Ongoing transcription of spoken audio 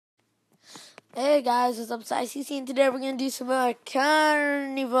Hey guys, what's up? It's ICC, and today we're gonna do some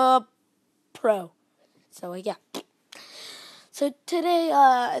Carnivore Pro. So yeah. So today,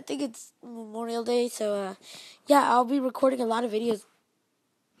 I think it's Memorial Day. So yeah, I'll be recording a lot of videos.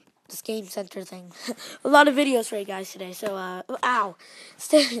 This game center thing, a lot of videos for you guys today. So ow,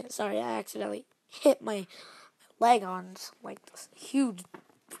 sorry, I accidentally hit my leg on like this huge.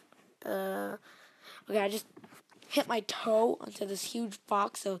 Okay, I just hit my toe onto this huge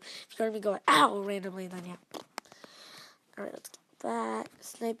box. So if you heard me going ow randomly, then yeah. Alright, let's get that.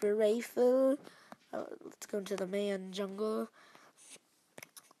 Sniper rifle. Let's go into the man jungle.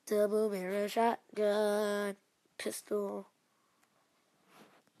 Double barrel shotgun. Pistol.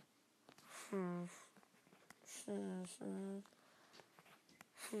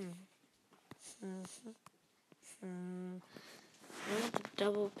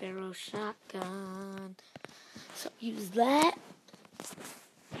 Double barrel shotgun. So use that.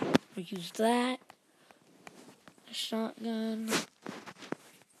 Or use that. A shotgun.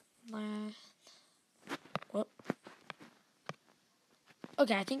 Whoop.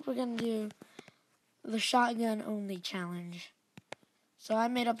 Okay, I think we're gonna do the shotgun only challenge. So I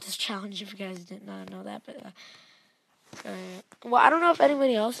made up this challenge if you guys did not know that, but well, I don't know if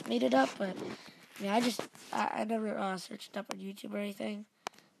anybody else made it up, but I mean, I never searched it up on YouTube or anything,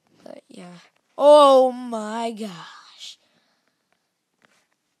 but yeah. Oh my gosh!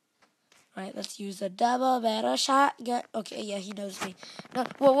 All right, let's use a double barrel shotgun. Okay, yeah, he knows me. No,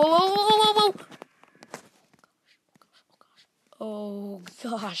 whoa, whoa, whoa, whoa, whoa, whoa! Oh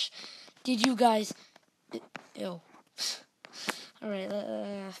gosh, did you guys? Ew. All right,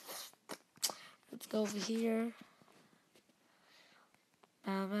 let's go over here.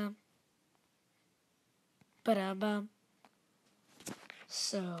 Ba-da-bum.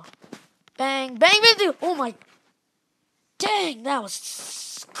 So, bang, bang, bang, oh my, dang, that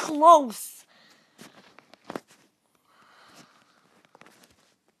was close.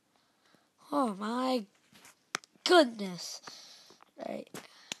 Oh my goodness. Right.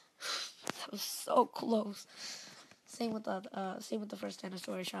 That was so close. Same with the first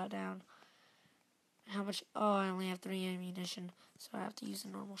dinosaur I shot down. How much? Oh, I only have 3 ammunition, so I have to use a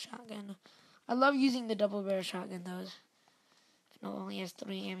normal shotgun. I love using the double barrel shotgun though. It only has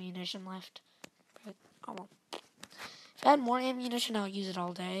 3 ammunition left. But if I had more ammunition, I would use it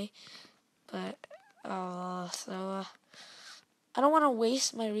all day. But I don't want to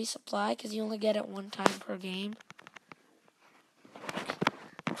waste my resupply because you only get it 1 time per game.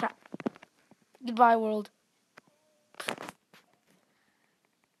 Crap. Goodbye, world.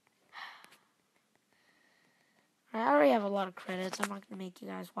 I already have a lot of credits. I'm not going to make you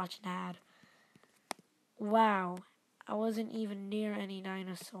guys watch an ad. Wow. I wasn't even near any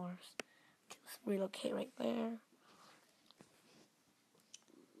dinosaurs. Okay, let's relocate right there.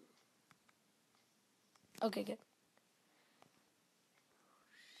 Okay, good.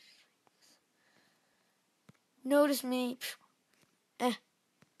 Notice me.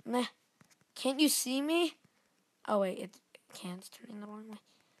 Meh. Can't you see me? Oh, wait. It can't. It's turning the wrong way.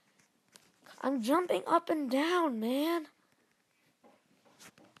 I'm jumping up and down, man.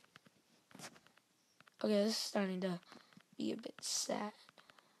 Okay, this is starting to be a bit sad.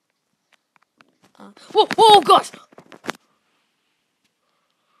 Whoa, whoa, gosh!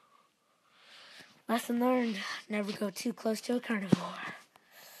 Lesson learned. Never go too close to a carnivore.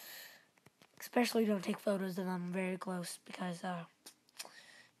 Especially don't take photos of them very close because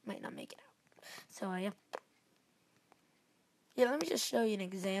might not make it out. So yeah. Yeah, let me just show you an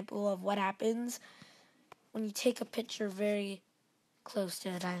example of what happens when you take a picture very close to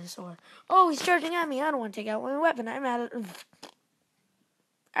a dinosaur. Oh, he's charging at me. I don't want to take out my weapon. I'd rather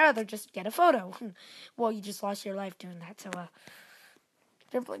just get a photo. Well, you just lost your life doing that. So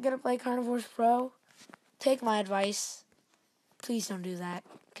if you're gonna play Carnivores Pro, take my advice. Please don't do that,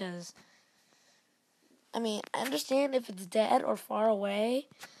 because I mean, I understand if it's dead or far away,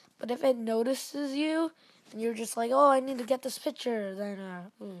 but if it notices you and you're just like, oh, I need to get this picture, then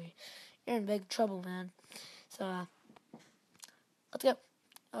you're in big trouble, man. So let's go.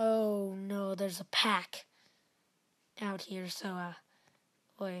 Oh no, there's a pack out here. So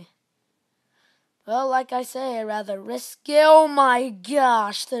boy. Well, like I say, I'd rather risk it. Oh my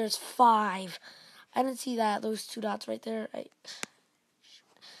gosh, there's 5. I didn't see that. Those 2 dots right there.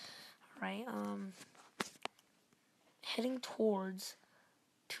 Right. Heading towards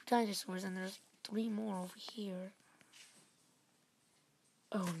 2 dinosaurs, and there's 3 more over here.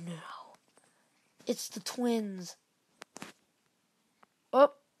 Oh no. It's the twins.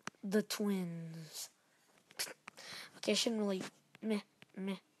 Oh, the twins. Okay, I shouldn't really... Meh.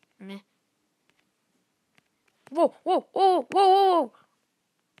 Whoa, whoa, whoa, whoa, whoa, whoa.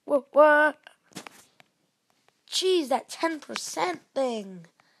 Whoa, what? Jeez, that 10% thing.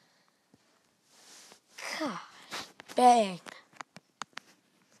 Gosh. Bang.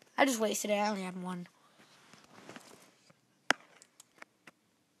 I just wasted it. I only had one. I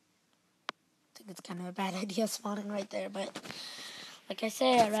think it's kind of a bad idea spawning right there, but like I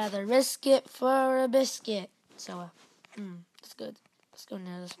say, I'd rather risk it for a biscuit. So, that's good. Let's go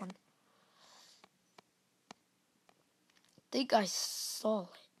near this one. I think I saw it.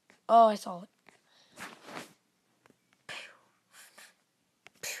 Oh, I saw it.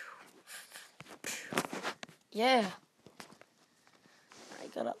 Yeah. I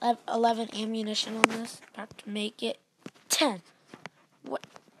got 11 ammunition on this. About to make it 10. What?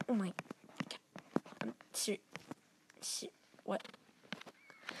 Oh my God. I'm serious. What?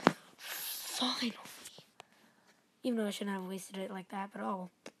 Finally. Even though I shouldn't have wasted it like that, but oh.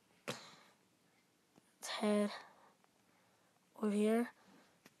 Let's head over here.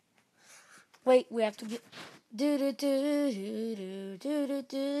 Wait, we have to get.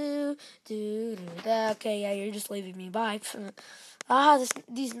 Okay, yeah, you're just leaving me by.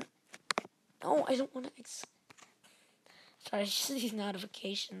 These. No, I don't want to. Sorry, it's just these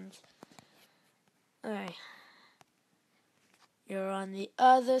notifications. Alright. You're on the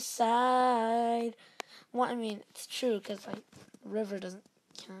other side. Well, I mean, it's true, because, like, the river doesn't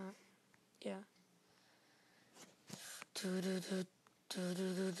count. Yeah.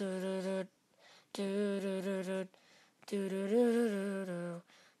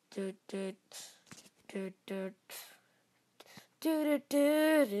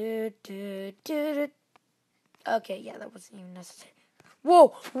 Okay, yeah, that wasn't even necessary.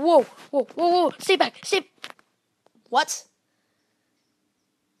 Whoa, whoa, whoa, whoa, whoa. Stay back, stay. What?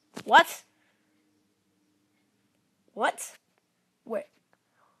 What? What? Where?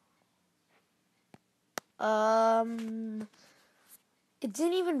 It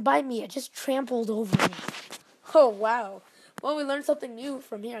didn't even bite me. It just trampled over me. Oh, wow. Well, we learned something new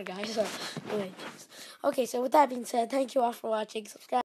from here, guys. Okay, so with that being said, thank you all for watching. Subscribe.